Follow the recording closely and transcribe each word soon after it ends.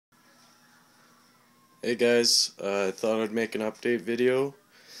Hey guys, I thought I'd make an update video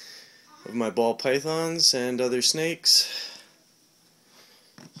of my ball pythons and other snakes.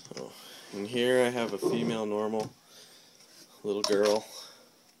 So, in here I have a female normal little girl.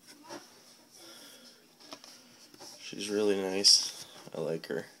 She's really nice. I like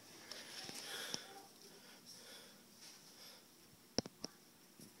her.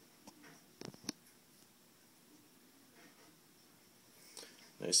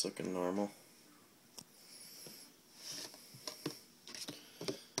 Nice looking normal.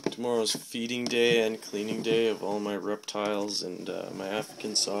 Tomorrow's feeding day and cleaning day of all my reptiles and my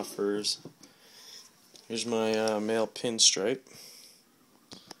African soft furs. Here's my male pinstripe.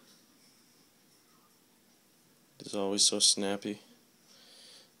 He's always so snappy.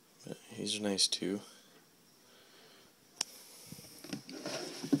 But he's nice too.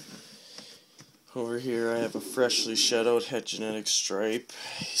 Over here I have a freshly shed out Het Genetic stripe.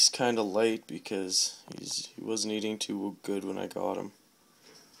 He's kind of light because he wasn't eating too good when I got him.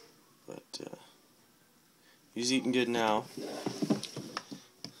 But he's eating good now.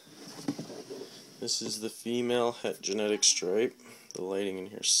 This is the female Het Genetic stripe. The lighting in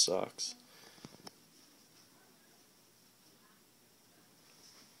here sucks.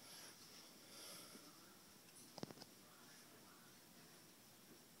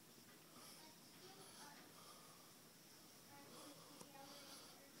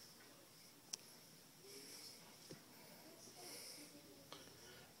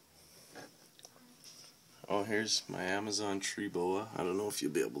 Oh, here's my Amazon tree boa. I don't know if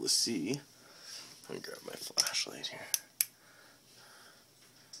you'll be able to see. Let me grab my flashlight here.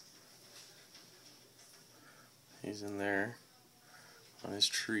 He's in there on his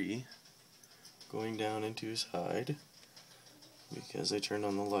tree, going down into his hide because I turned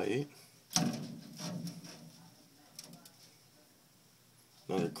on the light.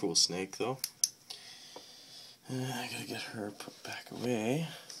 Another cool snake though. I gotta get her put back away.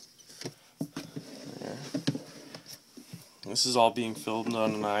 There. This is all being filmed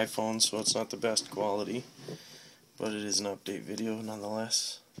on an iPhone, so it's not the best quality, but it is an update video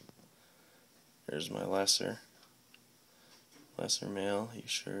nonetheless. There's my lesser male. He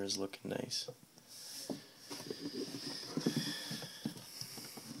sure is looking nice.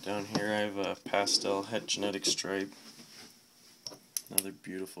 Down here I have a pastel Het Genetic stripe. Another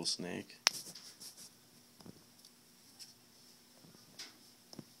beautiful snake.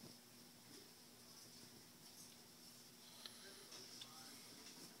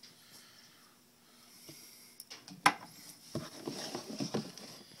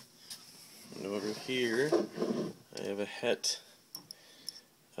 And over here I have a Het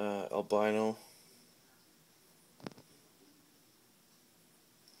albino.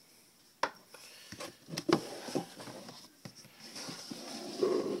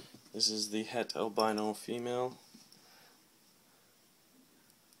 This is the Het albino female.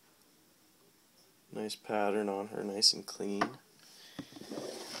 Nice pattern on her, nice and clean.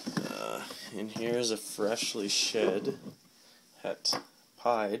 In here is a freshly shed Het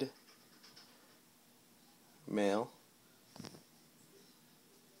pied male.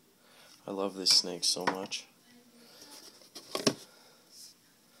 I love this snake so much. I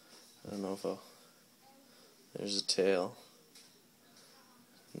don't know if there's a tail.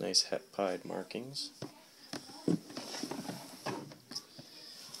 Nice Het pied markings.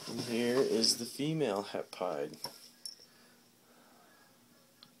 And here is the female Het pied.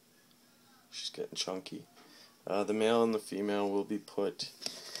 She's getting chunky. The male and the female will be put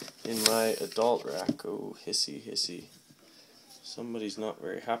in my adult rack. Oh, hissy, hissy. Somebody's not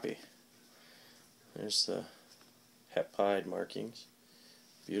very happy. There's the Het pied markings.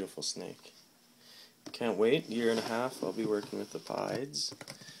 Beautiful snake. Can't wait. Year and a half I'll be working with the pieds.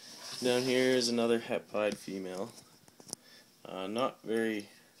 Down here is another Het pied female. Not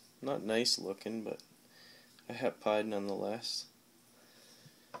nice looking, but a Het pied nonetheless.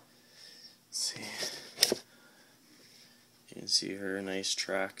 Let's see. You can see her nice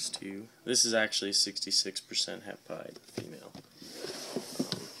tracks too. This is actually 66% Het pied female.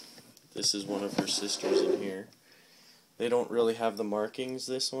 This is one of her sisters in here. They don't really have the markings,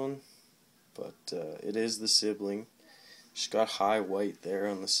 this one, but it is the sibling. She's got high white there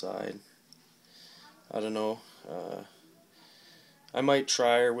on the side. I don't know. I might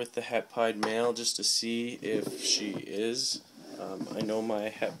try her with the Het pied male just to see if she is. I know my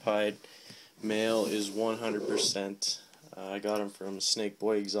Het pied male is 100%. I got him from Snake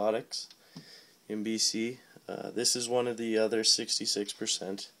Boy Exotics in BC. This is one of the other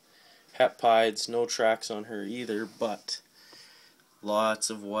 66%. Het pieds, no tracks on her either, but lots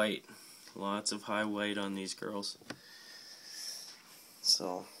of white. Lots of high white on these girls.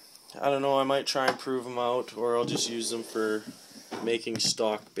 So, I don't know, I might try and prove them out, or I'll just use them for making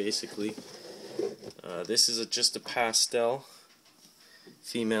stock, basically. This is just a pastel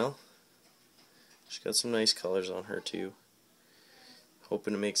female. She's got some nice colors on her too.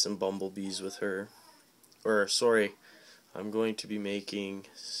 Hoping to make some bumblebees with her. Or, sorry, I'm going to be making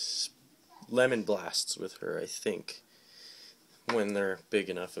lemon blasts with her, I think, when they're big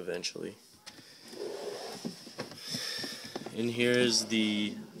enough eventually. And here's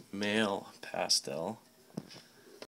the male pastel.